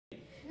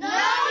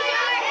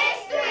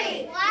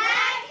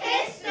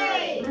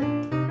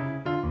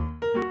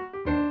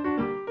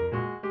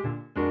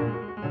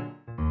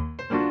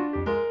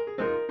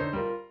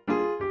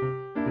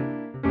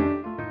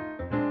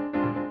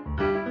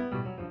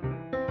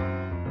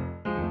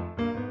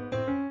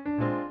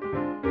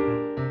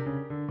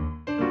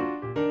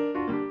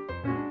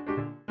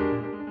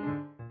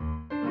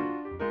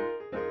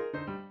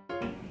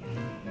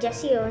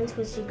Jesse Owens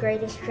was the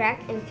greatest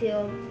track and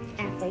field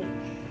athlete.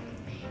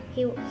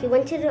 He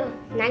went to the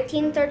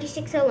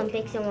 1936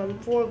 Olympics and won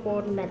 4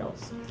 gold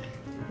medals.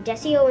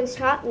 Jesse Owens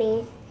taught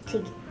me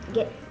to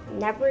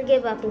never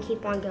give up and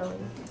keep on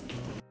going.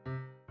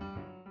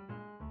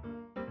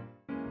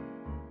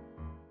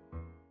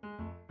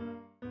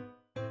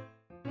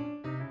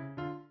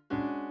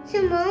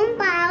 Simone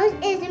Biles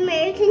is an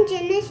American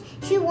gymnast.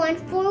 She won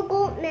 4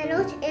 gold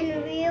medals in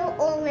the Rio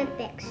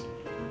Olympics.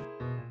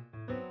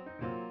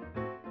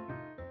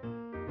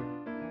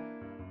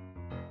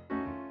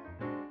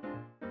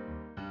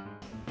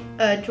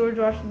 George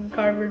Washington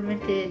Carver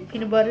invented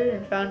peanut butter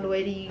and found a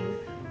way to use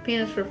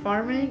peanuts for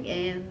farming,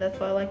 and that's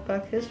why I like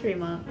Black History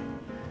Month.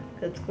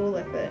 It's cool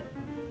like that.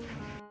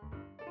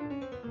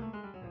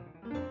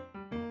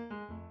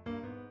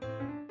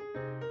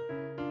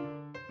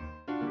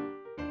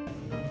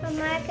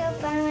 Barack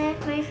Obama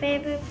is my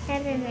favorite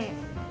president.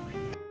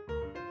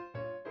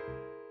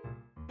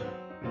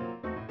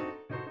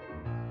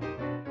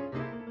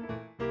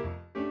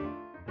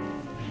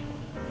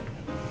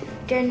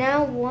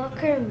 Darnell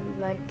Walker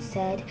once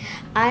said,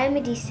 "I am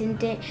a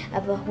descendant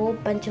of a whole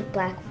bunch of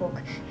black folk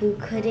who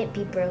couldn't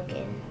be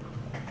broken."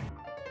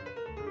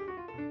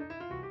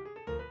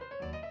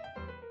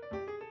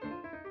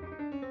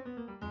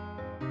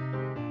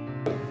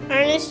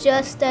 Ernest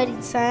just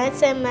studied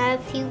science and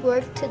math. He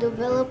worked to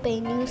develop a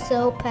new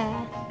cell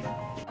path.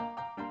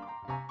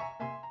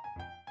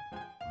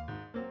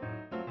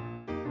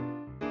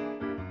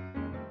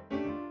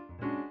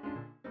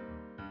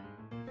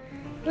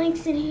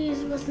 Langston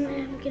Hughes was an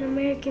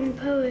African-American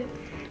poet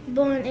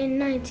born in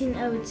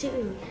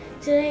 1902.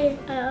 Today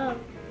I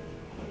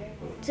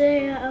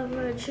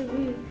offer a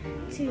tribute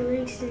to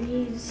Langston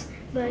Hughes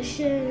by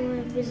sharing one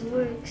of his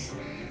works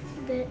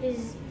that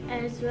is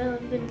as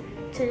relevant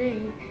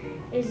today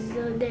as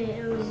the day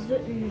it was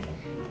written.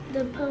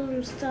 The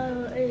poem's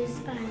title is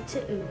I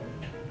Too.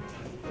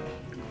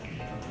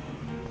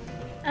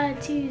 I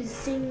too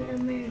sing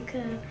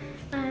America.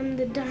 I'm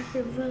the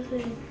darker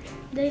brother.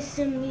 They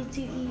send me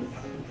to eat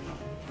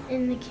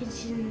in the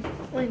kitchen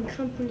when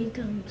company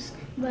comes.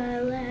 But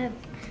I laugh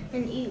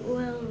and eat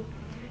well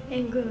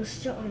and grow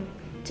strong.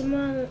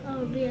 Tomorrow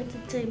I'll be at the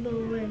table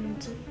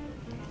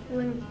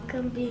when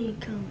company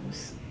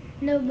comes.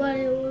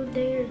 Nobody will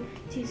dare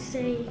to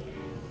say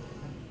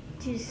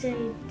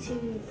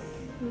to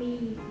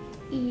me,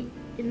 eat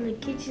in the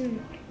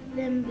kitchen.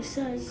 Then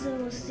besides,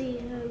 someone see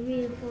how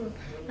beautiful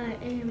I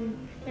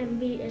am and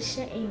be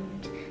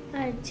ashamed.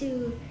 I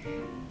too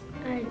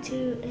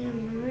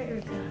am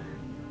America.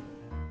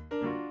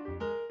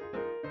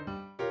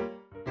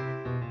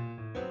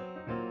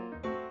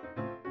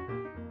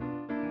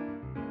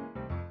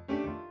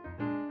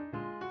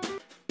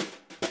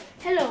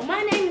 Hello,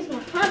 my name is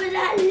Muhammad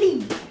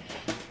Ali.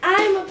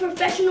 I'm a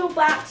professional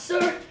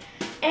boxer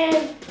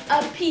and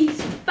a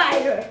peace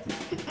fighter.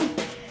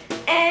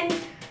 And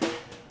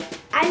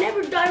I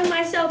never thought of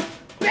myself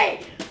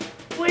great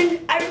when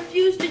I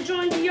refused to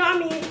join the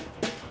army.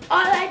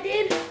 All I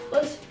did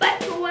was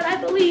fight for what I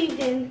believed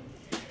in.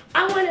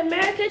 I want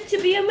America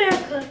to be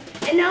America,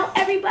 and now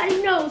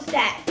everybody knows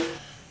that.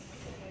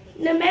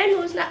 The man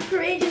who is not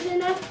courageous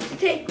enough to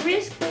take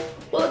risks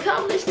will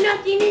accomplish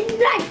nothing in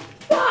life.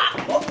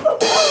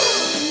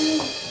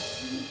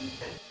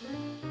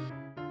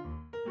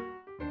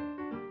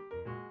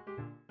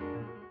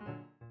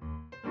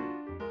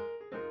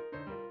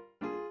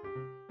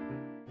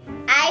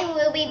 I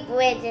will be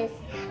British.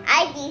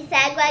 I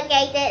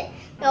desegregated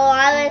New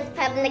Orleans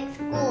public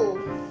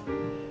schools.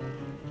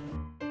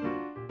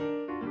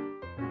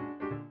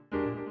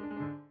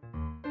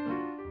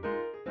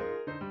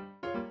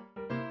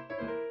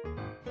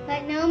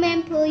 Let no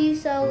man pull you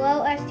so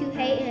low as to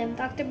hate him.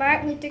 Dr.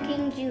 Martin Luther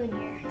King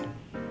Jr.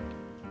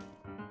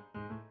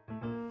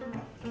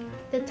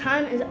 The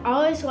time is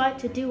always right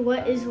to do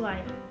what is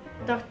right.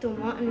 Dr.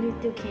 Martin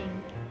Luther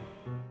King.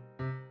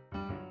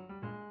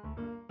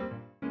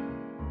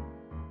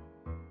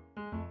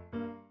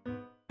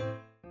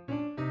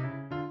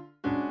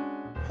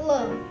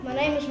 Hello, my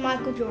name is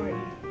Michael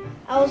Jordan.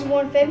 I was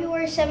born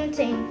February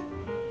 17,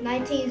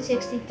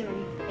 1963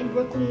 in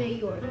Brooklyn, New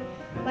York.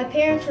 My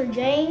parents were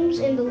James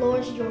and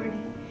Dolores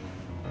Jordan.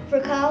 For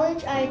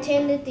college, I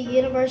attended the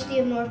University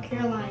of North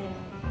Carolina.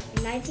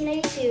 In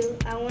 1982,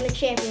 I won a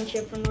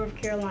championship for North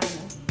Carolina.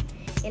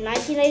 In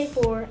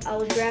 1984, I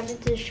was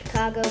drafted to the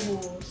Chicago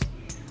Bulls.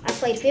 I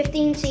played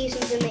 15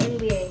 seasons in the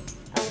NBA.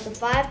 I was a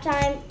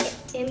 5-time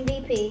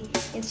MVP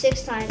and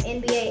 6-time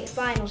NBA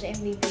Finals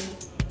MVP.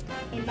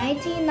 In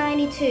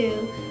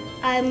 1992,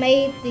 I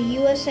made the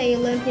USA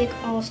Olympic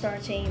All-Star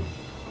team.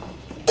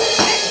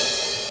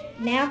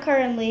 Now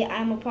currently,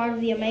 I'm a part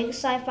of the Omega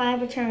Psi Phi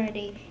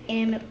fraternity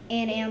and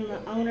am the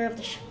owner of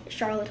the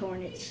Charlotte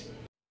Hornets.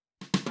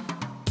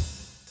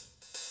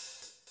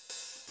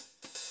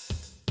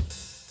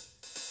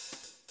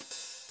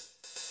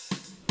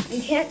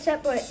 You can't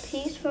separate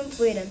peace from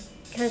freedom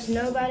because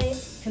nobody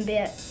can be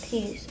at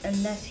peace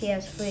unless he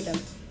has freedom.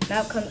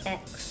 Malcolm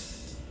X.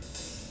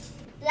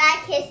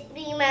 Black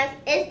History Month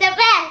is the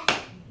best!